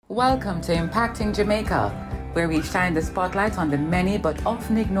Welcome to Impacting Jamaica, where we shine the spotlight on the many but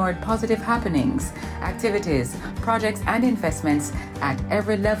often ignored positive happenings, activities, projects, and investments at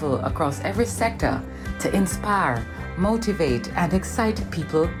every level across every sector to inspire, motivate, and excite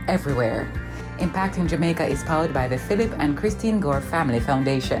people everywhere. Impacting Jamaica is powered by the Philip and Christine Gore Family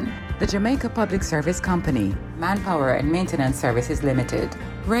Foundation, the Jamaica Public Service Company, Manpower and Maintenance Services Limited,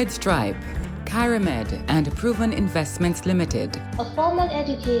 Red Stripe, Caramed, and Proven Investments Limited. A formal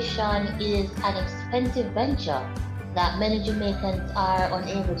education is an expensive venture that many Jamaicans are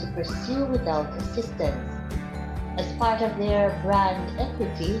unable to pursue without assistance. As part of their brand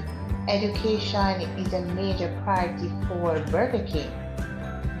equity, education is a major priority for Burger King.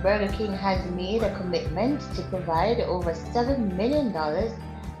 Burger King has made a commitment to provide over $7 million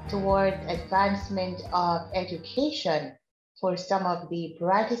towards advancement of education for some of the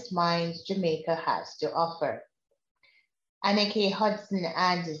brightest minds Jamaica has to offer. Annika Hudson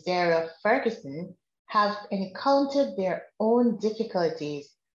and Zaira Ferguson have encountered their own difficulties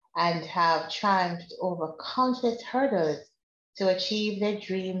and have triumphed over countless hurdles to achieve their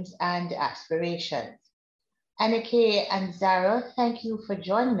dreams and aspirations. Annika and Zaira, thank you for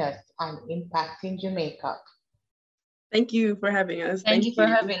joining us on Impacting Jamaica. Thank you for having us. Thank you for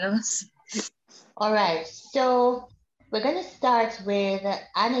having us. All right, so we're going to start with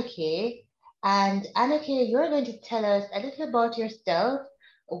Annika. And Annika, you're going to tell us a little about yourself,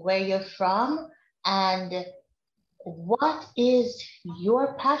 where you're from, and what is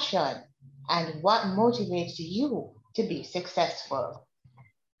your passion and what motivates you to be successful.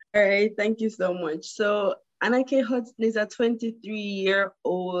 All right, thank you so much. So Annika Hudson is a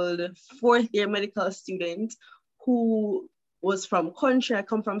 23-year-old fourth-year medical student who was from country. I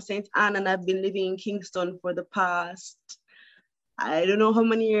come from St. Anne and I've been living in Kingston for the past, I don't know how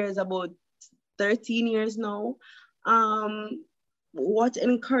many years, about 13 years now. What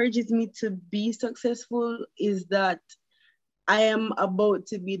encourages me to be successful is that I am about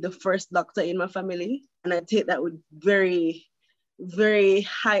to be the first doctor in my family, and I take that with very, very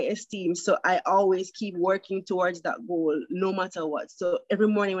high esteem. So I always keep working towards that goal, no matter what. So every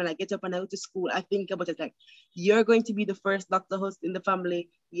morning when I get up and I go to school, I think about it like, you're going to be the first Dr. Host in the family.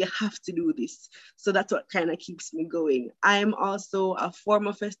 You have to do this. So that's what kind of keeps me going. I'm also a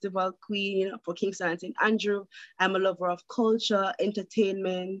former festival queen for Kingston and St. Andrew. I'm a lover of culture,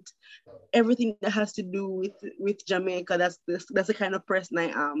 entertainment, everything that has to do with Jamaica. That's the kind of person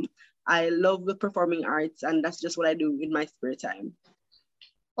I am. I love the performing arts, and that's just what I do in my spare time.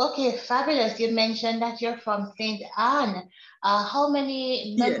 Okay, fabulous. You mentioned that you're from St. Anne. How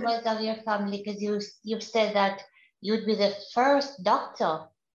many members of your family, because you've said that you'd be the first doctor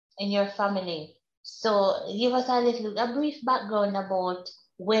in your family. So give us a brief background about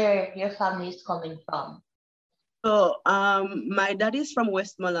where your family is coming from. So my dad is from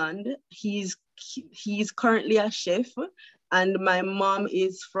Westmoreland. He's currently a chef. And my mom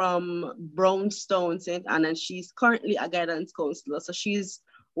is from Brownstown, St. Anne, and she's currently a guidance counselor. So she's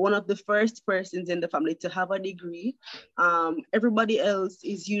one of the first persons in the family to have a degree. Everybody else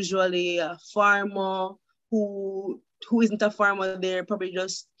is usually a farmer who isn't a farmer. They're probably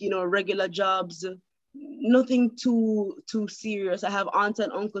just, regular jobs, nothing too serious. I have aunts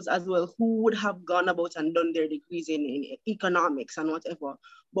and uncles as well who would have gone about and done their degrees in economics and whatever.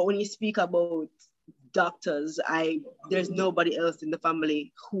 But when you speak about doctors, there's nobody else in the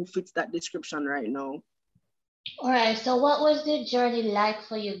family who fits that description right now. All right, so what was the journey like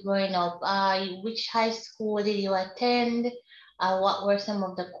for you growing up? Which high school did you attend? What were some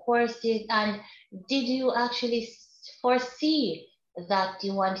of the courses? And did you actually foresee that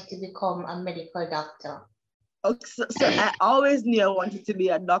you wanted to become a medical doctor? Okay, so I always knew I wanted to be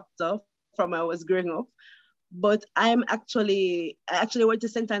a doctor from when I was growing up, but I actually went to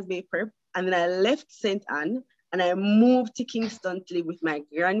St. Anne's Bay Prep. And then I left St. Anne and I moved to Kingston to live with my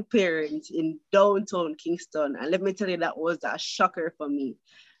grandparents in downtown Kingston. And let me tell you, that was a shocker for me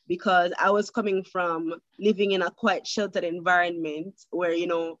because I was coming from living in a quite sheltered environment where,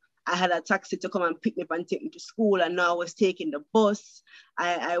 I had a taxi to come and pick me up and take me to school. And now I was taking the bus.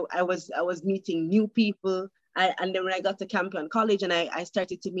 I was meeting new people. And then when I got to Campion College and I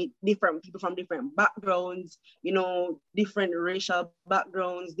started to meet different people from different backgrounds, different racial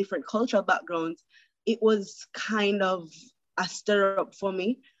backgrounds, different cultural backgrounds, it was kind of a stir up for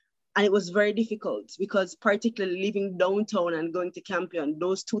me. And it was very difficult because particularly living downtown and going to Campion,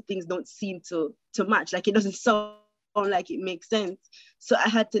 those two things don't seem to match. Like it doesn't sound like it makes sense. So I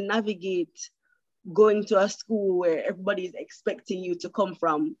had to navigate going to a school where everybody is expecting you to come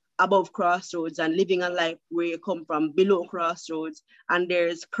from above crossroads and living a life where you come from below crossroads, and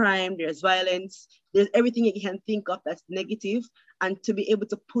there's crime, there's violence, there's everything you can think of that's negative, and to be able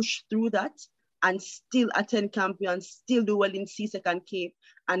to push through that and still attend camp and still do well in CSEC and Cape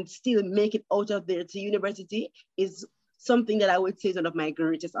and still make it out of there to university is something that I would say is one of my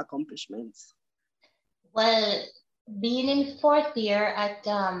greatest accomplishments. Well, being in fourth year at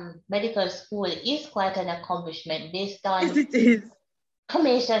medical school is quite an accomplishment based on Yes, it is.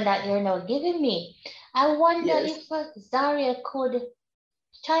 information that you're now giving me. I wonder Yes. if Zaria could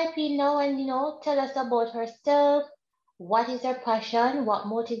type in now and tell us about herself. What is her passion? What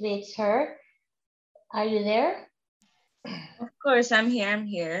motivates her? Are you there? Of course, I'm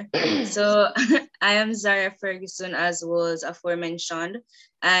here. So I am Zaira Ferguson, as was aforementioned.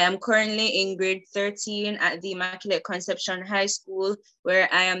 I am currently in grade 13 at the Immaculate Conception High School, where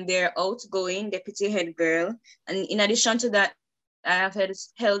I am their outgoing deputy head girl. And in addition to that, I have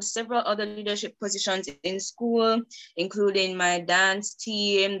held several other leadership positions in school, including my dance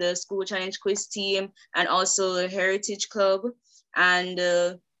team, the school challenge quiz team, and also the Heritage Club. And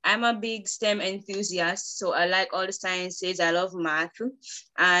I'm a big STEM enthusiast, so I like all the sciences. I love math,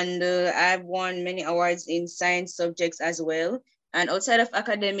 and I've won many awards in science subjects as well. And outside of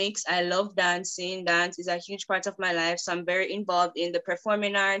academics, I love dancing. Dance is a huge part of my life, so I'm very involved in the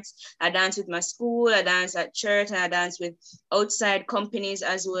performing arts. I dance with my school, I dance at church, and I dance with outside companies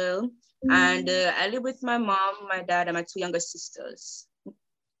as well. And I live with my mom, my dad, and my two younger sisters.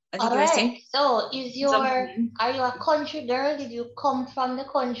 I think All you were saying? right. So are you a country girl? Did you come from the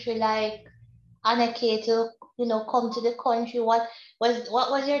country like Anake to, come to the country? What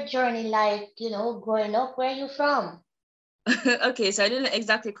was your journey like, growing up? Where are you from? Okay, so I didn't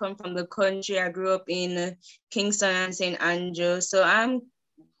exactly come from the country. I grew up in Kingston and St. Andrew. So I'm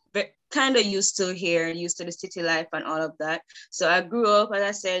kind of used to the city life and all of that. So I grew up, as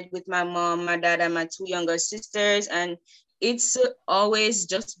I said, with my mom, my dad, and my two younger sisters. And it's always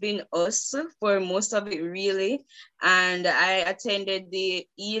just been us for most of it, really. And I attended the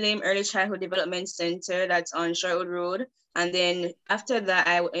Elim Early Childhood Development Center that's on Sherwood Road. And then after that,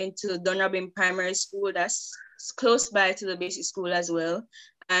 I went to Dunrobin Primary School. That's close by to the basic school as well.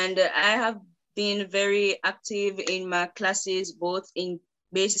 And I have been very active in my classes, both in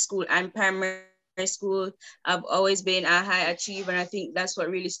basic school and primary school. I've always been a high achiever, and I think that's what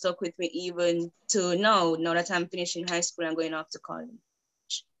really stuck with me even to now that I'm finishing high school and going off to college.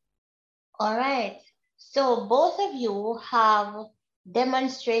 All right. So both of you have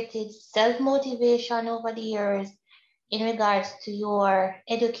demonstrated self-motivation over the years in regards to your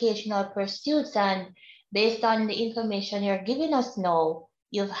educational pursuits, and based on the information you're giving us now,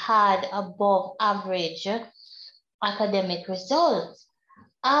 you've had above average academic results.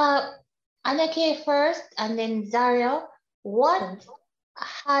 Anake first, and then Zaria, what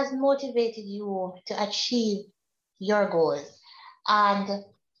has motivated you to achieve your goals? And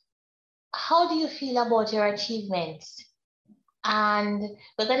how do you feel about your achievements? And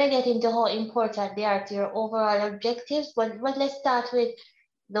we're going to get into how important they are to your overall objectives, but let's start with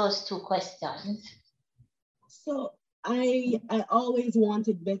those two questions. So I always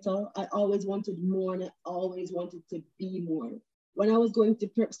wanted better. I always wanted more, and I always wanted to be more. When I was going to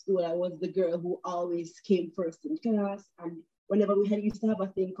prep school, I was the girl who always came first in class. And whenever we used to have a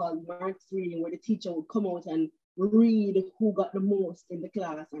thing called marks reading, where the teacher would come out and read who got the most in the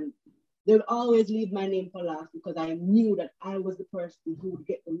class, and they would always leave my name for last because I knew that I was the person who would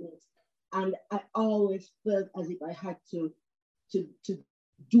get the most. And I always felt as if I had to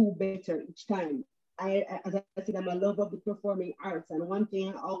do better each time. As I said, I'm a lover of the performing arts. And one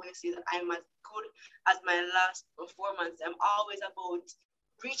thing I always say that I'm as good as my last performance. I'm always about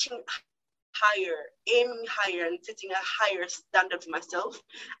reaching higher, aiming higher, and setting a higher standard for myself.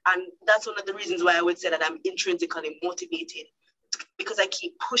 And that's one of the reasons why I would say that I'm intrinsically motivated, because I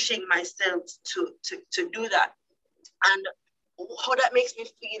keep pushing myself to do that. And how that makes me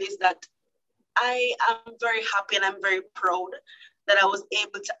feel is that I am very happy and I'm very proud that I was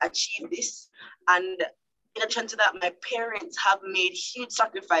able to achieve this. And in addition to that, my parents have made huge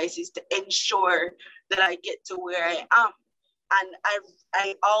sacrifices to ensure that I get to where I am. And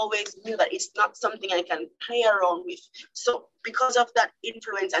I always knew that it's not something I can play around with. So because of that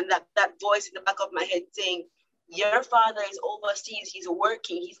influence and that voice in the back of my head saying, your father is overseas, he's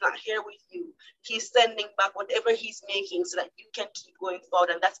working, he's not here with you. He's sending back whatever he's making so that you can keep going forward.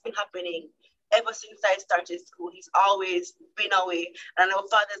 And that's been happening ever since I started school. He's always been away. And I know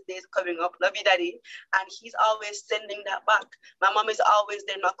Father's Day is coming up, love you, Daddy. And he's always sending that back. My mom is always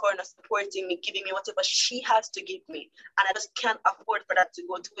there in my corner supporting me, giving me whatever she has to give me. And I just can't afford for that to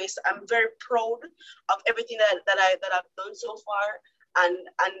go to waste. I'm very proud of everything that I've done so far, and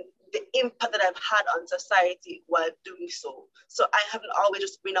the impact that I've had on society while doing so. So I haven't always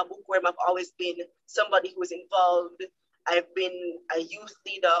just been a bookworm. I've always been somebody who is involved I've been a youth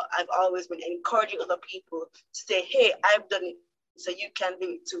leader. I've always been encouraging other people to say, hey, I've done it, so you can do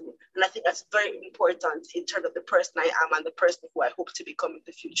it too. And I think that's very important in terms of the person I am and the person who I hope to become in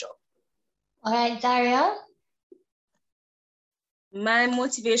the future. All right, Zaira? My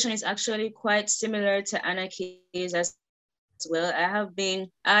motivation is actually quite similar to Anna's as well.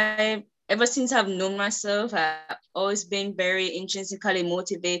 Ever since I've known myself, I've always been very intrinsically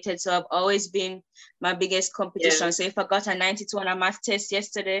motivated. So I've always been my biggest competition. Yeah. So if I got a 92 on a math test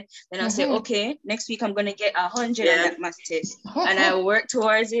yesterday, then I'll say, okay, next week I'm gonna get 100 on that math test. And I work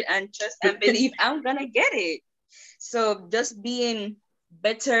towards it and trust and believe I'm gonna get it. So just being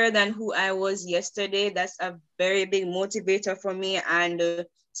better than who I was yesterday, that's a very big motivator for me. And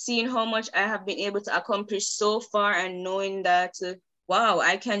seeing how much I have been able to accomplish so far and knowing that wow,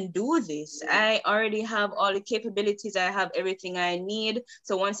 I can do this. I already have all the capabilities. I have everything I need.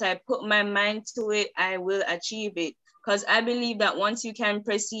 So once I put my mind to it, I will achieve it. Because I believe that once you can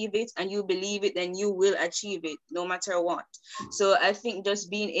perceive it and you believe it, then you will achieve it no matter what. So I think just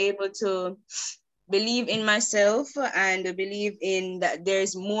being able to believe in myself and believe in that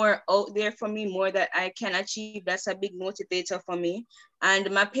there's more out there for me, more that I can achieve, that's a big motivator for me. And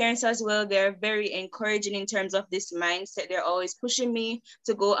my parents as well, they're very encouraging in terms of this mindset. They're always pushing me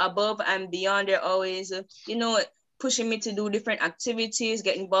to go above and beyond. They're always, pushing me to do different activities,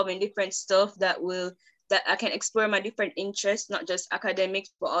 get involved in different stuff that I can explore my different interests, not just academics,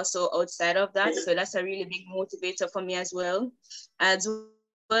 but also outside of that. So that's a really big motivator for me as well. As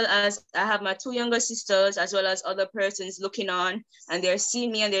well as I have my 2 younger sisters, as well as other persons looking on, and they're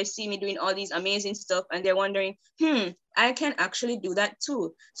seeing me doing all these amazing stuff, and they're wondering, I can actually do that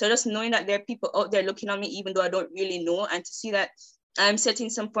too. So just knowing that there are people out there looking on me, even though I don't really know, and to see that I'm setting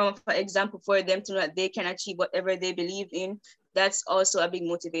some form of example for them to know that they can achieve whatever they believe in, that's also a big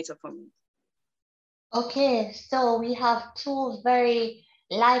motivator for me. Okay, so we have 2 very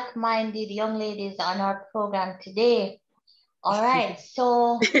like-minded young ladies on our program today. All right,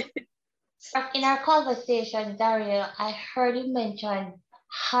 so in our conversation, Zaria, I heard you mention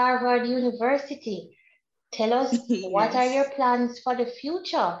Harvard University. Tell us, what are your plans for the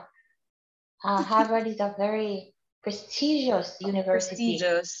future? Harvard is a very prestigious university.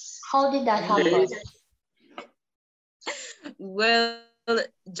 How did that happen? Well,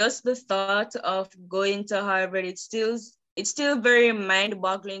 just the thought of going to Harvard, it's still very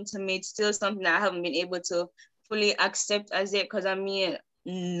mind-boggling to me. It's still something I haven't been able to fully accept as it, because I mean,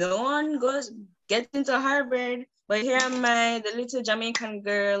 no one gets into Harvard, but here am I, the little Jamaican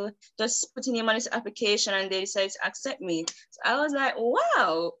girl, just putting him on this application, and they decided to accept me. So I was like,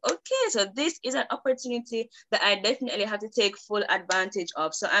 wow, okay, so this is an opportunity that I definitely have to take full advantage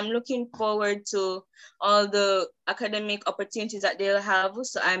of. So I'm looking forward to all the academic opportunities that they'll have.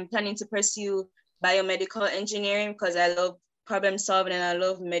 So I'm planning to pursue biomedical engineering because I love problem solving and I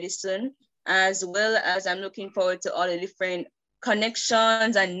love medicine, as well as I'm looking forward to all the different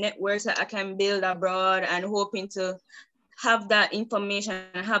connections and networks that I can build abroad, and hoping to have that information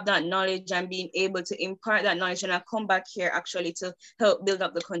and have that knowledge and being able to impart that knowledge when I come back here actually to help build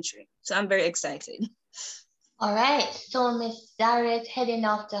up the country. So I'm very excited. All right, so Miss Zaira is heading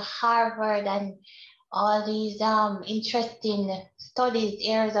off to Harvard and all these interesting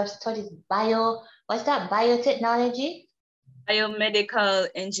areas of studies, what's that, biotechnology? Biomedical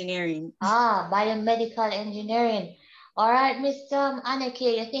engineering. Biomedical engineering. All right, Miss Anake,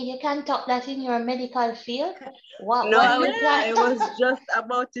 you think you can talk that in your medical field? I was just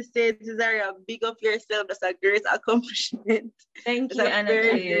about to say to Zaria, big up yourself. That's a great accomplishment. Thank you, Anake.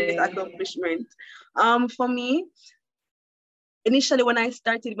 Very great accomplishment. For me, initially when I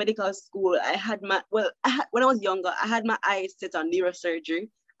started medical school, when I was younger, I had my eyes set on neurosurgery,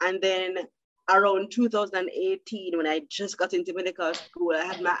 and then around 2018, when I just got into medical school, I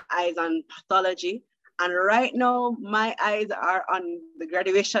had my eyes on pathology. And right now, my eyes are on the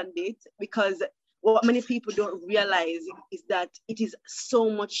graduation date, because what many people don't realize is that it is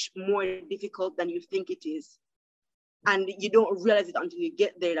so much more difficult than you think it is. And you don't realize it until you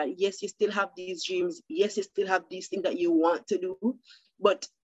get there, that yes, you still have these dreams. Yes, you still have these things that you want to do, but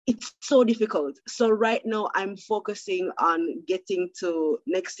it's so difficult. So right now I'm focusing on getting to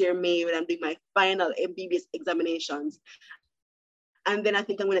next year, May, when I'm doing my final MBBS examinations. And then I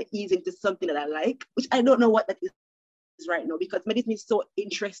think I'm going to ease into something that I like, which I don't know what that is right now, because medicine is so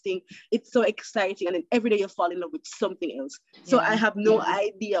interesting. It's so exciting. And then every day you fall in love with something else. So I have no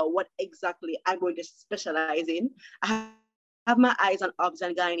idea what exactly I'm going to specialize in. I have my eyes on obs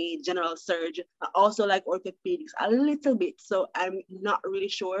and gynae, general surgery. I also like orthopedics a little bit. So I'm not really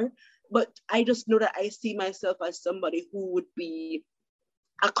sure. But I just know that I see myself as somebody who would be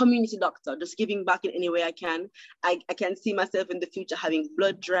a community doctor, just giving back in any way I can. I can see myself in the future having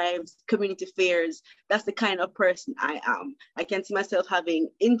blood drives, community fairs. That's the kind of person I am. I can see myself having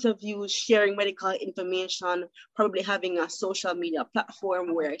interviews, sharing medical information, probably having a social media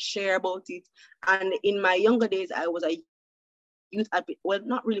platform where I share about it. And in my younger days, I was a youth advocate. Well,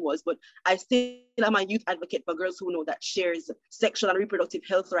 not really was, but I still am a youth advocate for girls who know that shares sexual and reproductive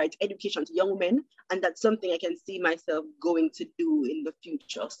health rights, education to young women. And that's something I can see myself going to do in the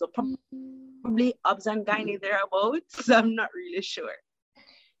future. So probably obs and gynae thereabouts. So I'm not really sure.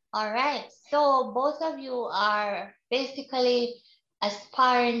 All right. So both of you are basically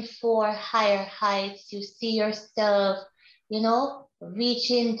aspiring for higher heights. You see yourself,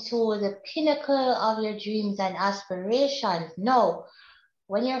 reaching to the pinnacle of your dreams and aspirations. Now,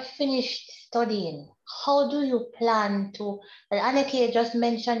 when you're finished studying, how do you plan to, and Anake just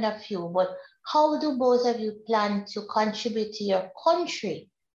mentioned a few, but how do both of you plan to contribute to your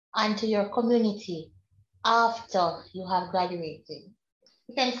country and to your community after you have graduated?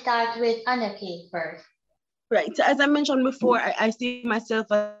 You can start with Anake first. Right. So as I mentioned before, I see myself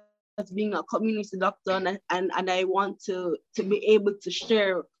as being a community doctor, and I want to be able to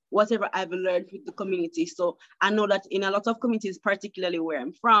share whatever I've learned with the community. So I know that in a lot of communities, particularly where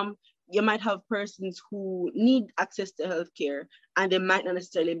I'm from, you might have persons who need access to healthcare and they might not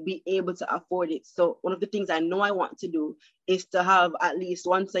necessarily be able to afford it. So one of the things I know I want to do is to have at least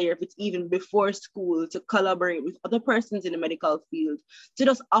once a year, if it's even before school, to collaborate with other persons in the medical field to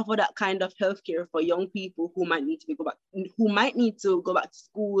just offer that kind of healthcare for young people who might need to go back to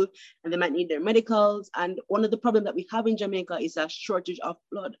school, and they might need their medicals. And one of the problems that we have in Jamaica is a shortage of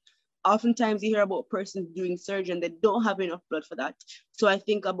blood. Oftentimes you hear about persons doing surgery and they don't have enough blood for that. So I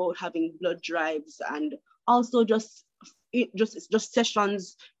think about having blood drives and also just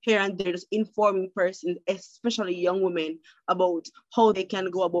sessions here and there, just informing persons, especially young women, about how they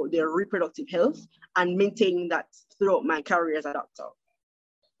can go about their reproductive health and maintaining that throughout my career as a doctor.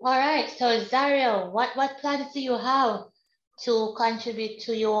 All right, so Zaira, what plans do you have to contribute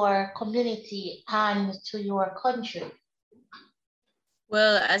to your community and to your country?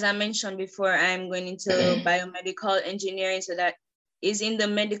 Well, as I mentioned before, I'm going into biomedical engineering. So that is in the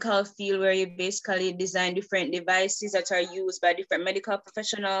medical field where you basically design different devices that are used by different medical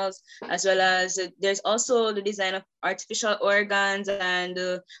professionals, as well as there's also the design of artificial organs and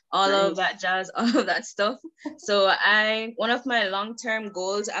all of that jazz, all of that stuff. So one of my long-term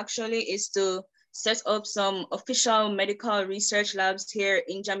goals actually is to set up some official medical research labs here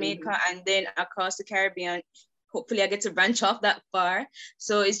in Jamaica and then across the Caribbean. Hopefully I get to branch off that far.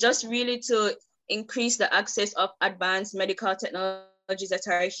 So it's just really to increase the access of advanced medical technologies that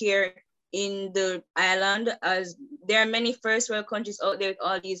are here in the island, as there are many first world countries out there with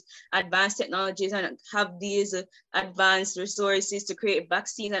all these advanced technologies and have these advanced resources to create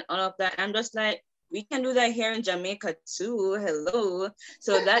vaccines and all of that. I'm just like, we can do that here in Jamaica too. Hello.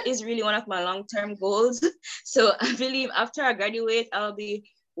 So that is really one of my long-term goals. So I believe after I graduate, I'll be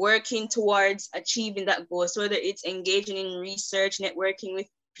working towards achieving that goal. So whether it's engaging in research, networking with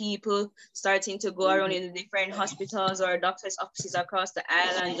people, starting to go around in the different hospitals or doctors' offices across the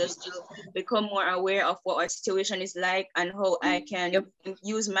island, just to become more aware of what our situation is like and how I can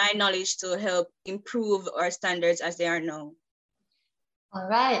use my knowledge to help improve our standards as they are now. All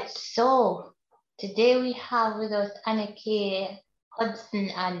right, so today we have with us Anake Hudson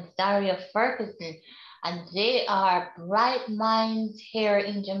and Zaira Ferguson, and they are bright minds here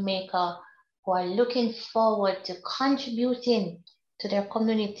in Jamaica who are looking forward to contributing to their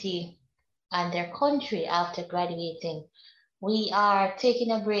community and their country after graduating. We are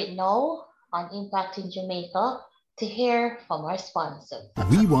taking a break now on Impacting Jamaica to hear from our sponsor.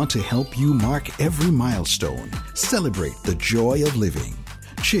 We want to help you mark every milestone. Celebrate the joy of living.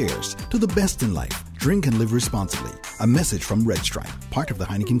 Cheers to the best in life. Drink and live responsibly. A message from Red Stripe, part of the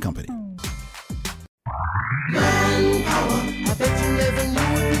Heineken Company.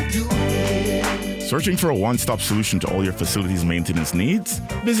 Searching for a one-stop solution to all your facilities maintenance needs?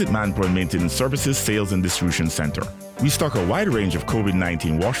 Visit Manpoint Maintenance Services Sales and Distribution Center. We stock a wide range of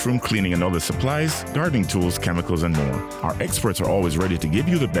COVID-19 washroom cleaning and other supplies, gardening tools, chemicals, and more. Our experts are always ready to give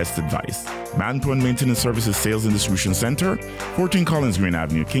you the best advice. Manpoint Maintenance Services Sales and Distribution Center, 14 Collins Green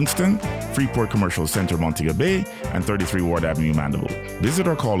Avenue, Kingston, Freeport Commercial Center, Montego Bay, and 33 Ward Avenue, Mandeville. Visit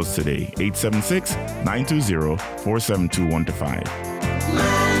or call us today, 876-920-47215.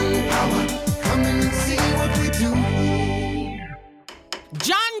 Manpower, come and see what we do.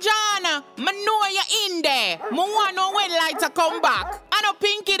 John, I know you're in there. I want no when lights come back. I know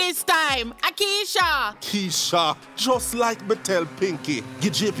Pinky quiz time. Akisha. Keisha, just like me tell Pinky,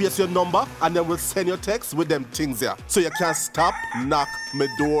 give JPS your number and then we'll send your text with them things here. So you can stop, knock me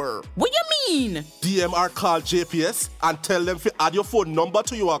door. What you mean? DM or call JPS and tell them to add your phone number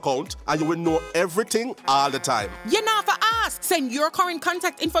to your account and you will know everything all the time. You know for ask. Send your current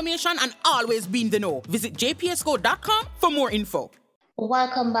contact information and always be in the know. Visit jpsco.com for more info.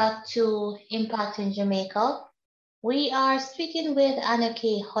 Welcome back to Impacting Jamaica. We are speaking with Anna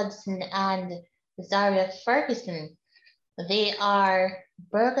K. Hudson and Zaira Ferguson. They are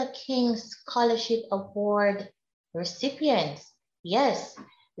Burger King Scholarship Award recipients. Yes,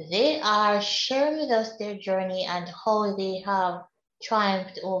 they are sharing with us their journey and how they have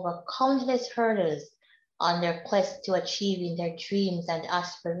triumphed over countless hurdles on their quest to achieving their dreams and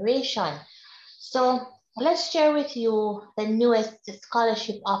aspirations. So let's share with you the newest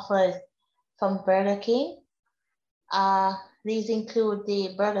scholarship offers from Burger King. These include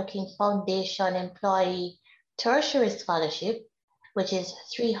the Burger King Foundation Employee Tertiary Scholarship, which is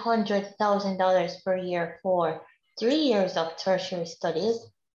 $300,000 per year for 3 years of tertiary studies.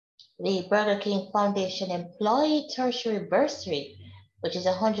 The Burger King Foundation Employee Tertiary Bursary, which is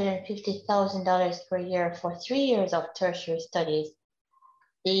 $150,000 per year for 3 years of tertiary studies.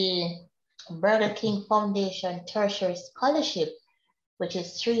 The Burger King Foundation Tertiary Scholarship, which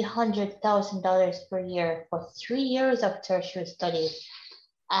is $300,000 per year for 3 years of tertiary studies,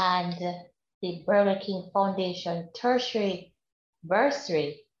 and the Burger King Foundation Tertiary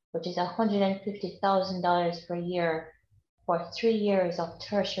Bursary, which is $150,000 per year for 3 years of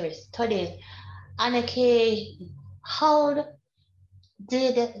tertiary studies. Anna K, how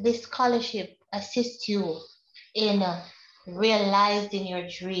did this scholarship assist you in realizing your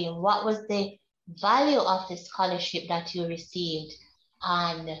dream? What was the value of the scholarship that you received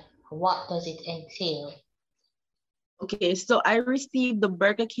and what does it entail? Okay, so I received the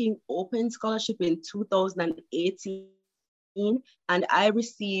Burger King Open Scholarship in 2018 and I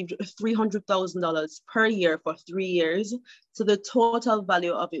received $300,000 per year for 3 years. So the total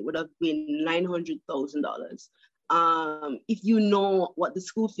value of it would have been $900,000. If you know what the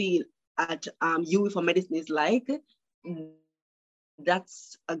school fee at UE for medicine is like,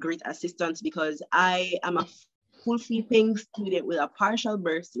 that's a great assistance because I am a full fee paying student with a partial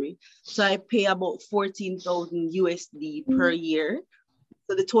bursary. So I pay about 14,000 USD per year.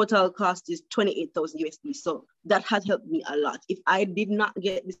 So the total cost is 28,000 USD. So that has helped me a lot. If I did not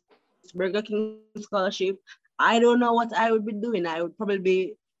get this Burger King scholarship, I don't know what I would be doing. I would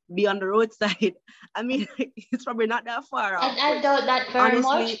probably be on the roadside. I mean, it's probably not that far off. I doubt that very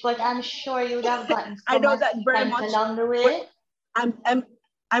honestly, much, but I'm sure you would have gotten I some know that very much along the way.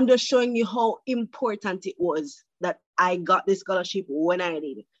 I'm just showing you how important it was that I got this scholarship when I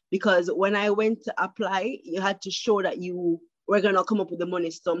did. Because when I went to apply, you had to show that you were gonna come up with the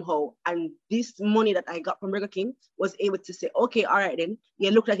money somehow. And this money that I got from Burger King was able to say, okay, all right then,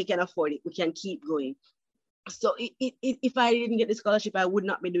 you look like you can afford it. We can keep going. So if I didn't get the scholarship, I would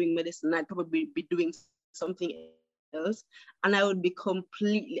not be doing medicine. I'd probably be doing something else. And I would be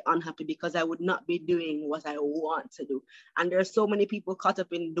completely unhappy because I would not be doing what I want to do. And there are so many people caught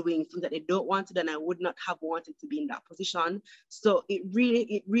up in doing things that they don't want to do, and I would not have wanted to be in that position. So it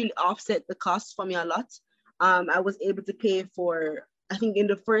really offset the cost for me a lot. I was able to pay for, I think in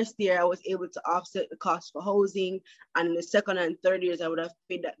the first year, I was able to offset the cost for housing. And in the second and third years, I would have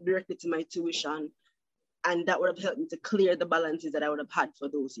paid that directly to my tuition. And that would have helped me to clear the balances that I would have had for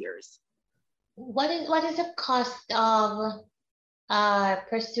those years. What is the cost of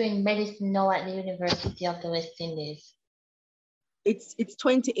pursuing medicine now at the University of the West Indies? It's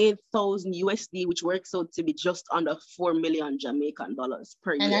 28,000 USD, which works out to be just under 4 million Jamaican dollars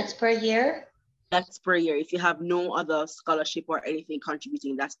per year. And that's per year? That's per year. If you have no other scholarship or anything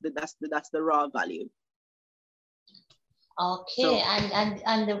contributing, that's the raw value. Okay, So,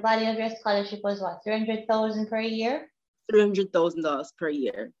 and the value of your scholarship was what, 300,000 per year? $300,000 per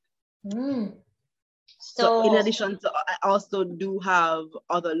year. So in addition to, I also do have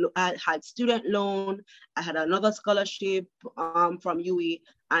I had student loan, I had another scholarship from UE,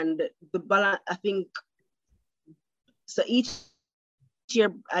 and the balance, I think, so each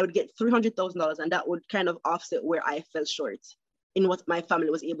year I would get $300,000, and that would kind of offset where I fell short in what my family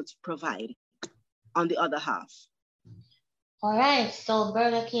was able to provide on the other half. All right, so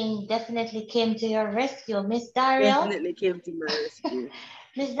Burger King definitely came to your rescue. Miss Daria? Definitely came to my rescue.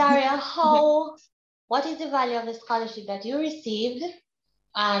 Miss Daria, what is the value of the scholarship that you received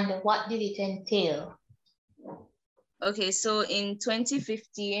and what did it entail? Okay, so in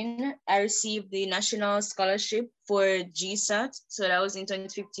 2015, I received the National Scholarship for GSAT. So that was in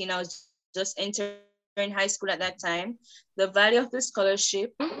 2015. I was just entering in high school at that time. The value of the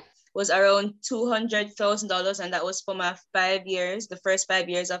scholarship was around $200,000, and that was for my 5 years, the first 5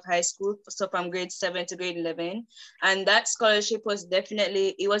 years of high school, so from grade 7 to grade 11. And that scholarship was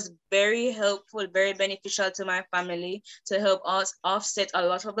definitely, it was very helpful, very beneficial to my family to help us offset a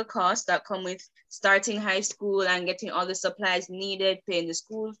lot of the costs that come with starting high school and getting all the supplies needed, paying the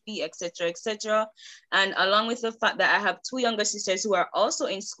school fee, etc., etc. And along with the fact that I have 2 younger sisters who are also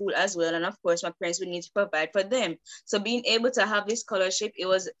in school as well, and of course my parents would need to provide for them. So being able to have this scholarship, it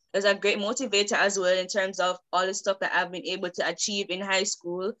was a great motivator as well in terms of all the stuff that I've been able to achieve in high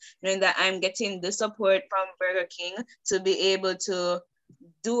school, knowing that I'm getting the support from Burger King to be able to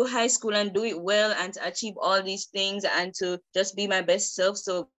do high school and do it well and to achieve all these things and to just be my best self.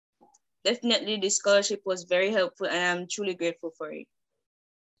 So definitely the scholarship was very helpful and I'm truly grateful for it.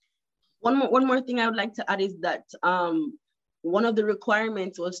 One more thing I would like to add is that one of the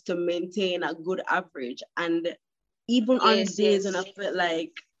requirements was to maintain a good average. And even on days when I felt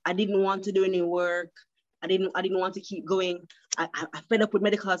like I didn't want to do any work, I didn't want to keep going, I fed up with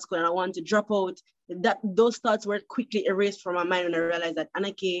medical school and I wanted to drop out, those thoughts were quickly erased from my mind when I realized that,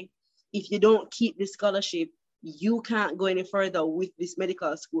 Anake, if you don't keep this scholarship, you can't go any further with this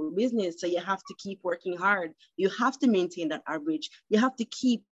medical school business. So you have to keep working hard. You have to maintain that average. You have to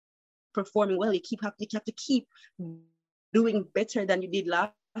keep performing well. You have to keep doing better than you did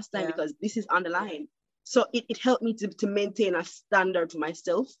last time, because this is on the line. So it helped me to maintain a standard for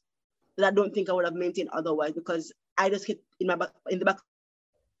myself that I don't think I would have maintained otherwise, because I just hit in the back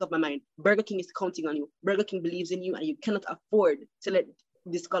of my mind, Burger King is counting on you. Burger King believes in you and you cannot afford to let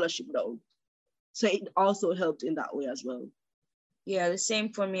this scholarship down. So it also helped in that way as well. Yeah, the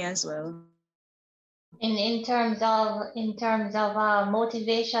same for me as well. In terms of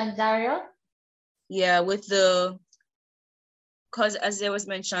motivation, Zaira? Yeah, because as there was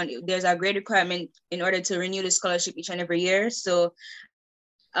mentioned, there's a grade requirement in order to renew the scholarship each and every year. So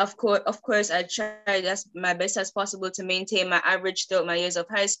of course, I tried my best as possible to maintain my average throughout my years of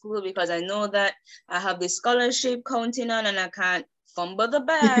high school, because I know that I have this scholarship counting on and I can't fumble the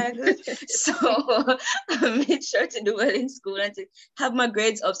bag. So I made sure to do well in school and to have my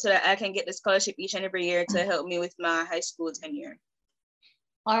grades up so that I can get the scholarship each and every year to help me with my high school tenure.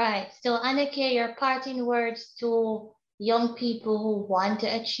 All right. So Anake, your parting words to young people who want to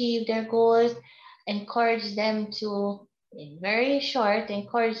achieve their goals, encourage them to, in very short,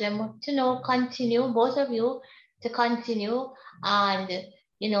 encourage them to continue, both of you, to continue and,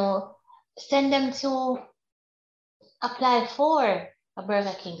 send them to apply for a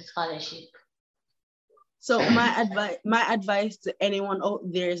Burger King scholarship. So my advice to anyone out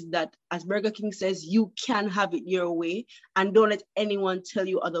there is that, as Burger King says, you can have it your way, and don't let anyone tell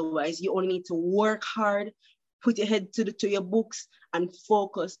you otherwise. You only need to work hard, put your head to your books and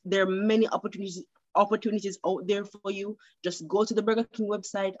focus. There are many opportunities out there for you. Just go to the Burger King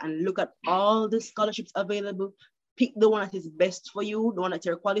website and look at all the scholarships available. Pick the one that is best for you, the one that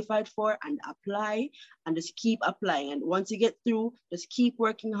you're qualified for, and apply, and just keep applying. And once you get through, just keep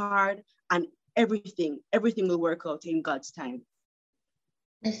working hard, and everything will work out in God's time.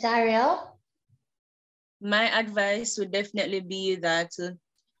 Ms. Ariel? My advice would definitely be that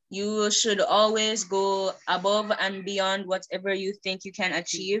you should always go above and beyond whatever you think you can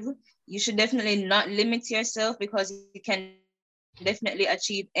achieve. You should definitely not limit yourself, because you can definitely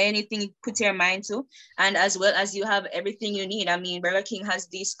achieve anything you put your mind to, and as well as you have everything you need. I mean, Burger King has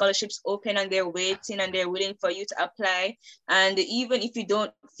these scholarships open and they're waiting and they're willing for you to apply. And even if you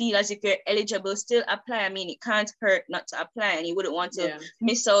don't feel as if you're eligible, still apply. I mean, it can't hurt not to apply, and you wouldn't want to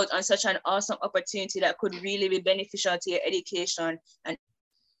miss out on such an awesome opportunity that could really be beneficial to your education. And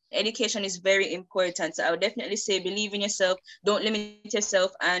education is very important. So I would definitely say, believe in yourself, don't limit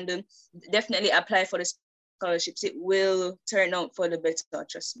yourself, and definitely apply for the scholarships. It will turn out for the better,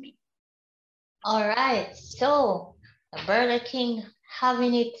 trust me. All right, so Burger King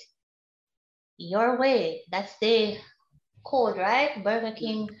having it your way. That's the code, right? Burger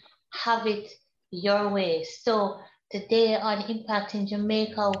King have it your way. So today on Impacting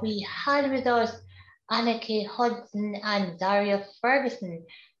Jamaica, we had with us Anake Hudson and Zaira Ferguson.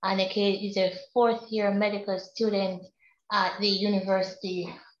 Anake is a fourth-year medical student at the University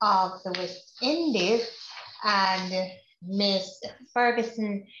of the West Indies, and Miss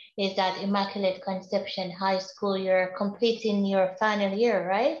Ferguson is at Immaculate Conception High School. You're completing your final year,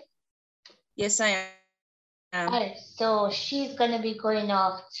 right? Yes, I am. All right, so she's going to be going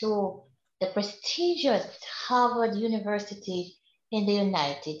off to the prestigious Harvard University in the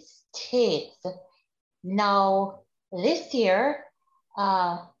United States. Now, this year,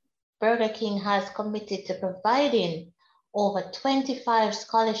 Burger King has committed to providing over 25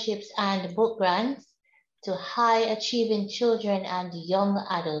 scholarships and book grants to high achieving children and young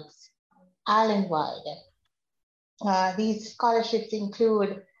adults island-wide. These scholarships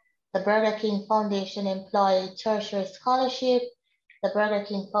include the Burger King Foundation Employee Tertiary Scholarship, the Burger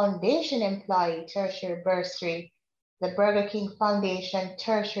King Foundation Employee Tertiary Bursary, the Burger King Foundation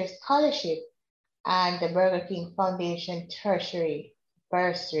Tertiary Scholarship, and the Burger King Foundation Tertiary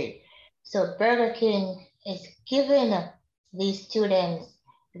Bursary. So Burger King is giving these students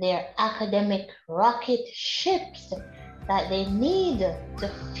their academic rocket ships that they need to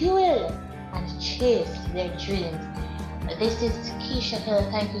fuel and chase their dreams. This is Keisha Hill.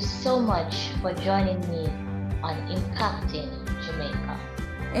 Thank you so much for joining me on Impacting Jamaica.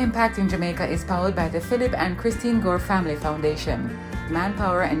 Impacting Jamaica is powered by the Philip and Christine Gore Family Foundation,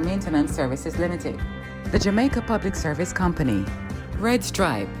 Manpower and Maintenance Services Limited, the Jamaica Public Service Company, Red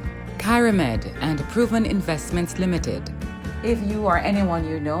Stripe, Kyramed, and Proven Investments Limited. If you or anyone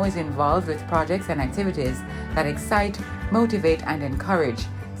you know is involved with projects and activities that excite, motivate, and encourage,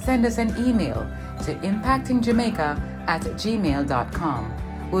 send us an email to impactingjamaica@gmail.com.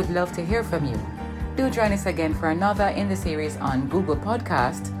 We'd love to hear from you. Do join us again for another in the series on Google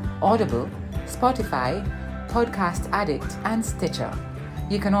Podcast, Audible, Spotify, Podcast Addict, and Stitcher.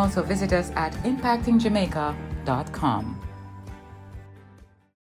 You can also visit us at impactingjamaica.com.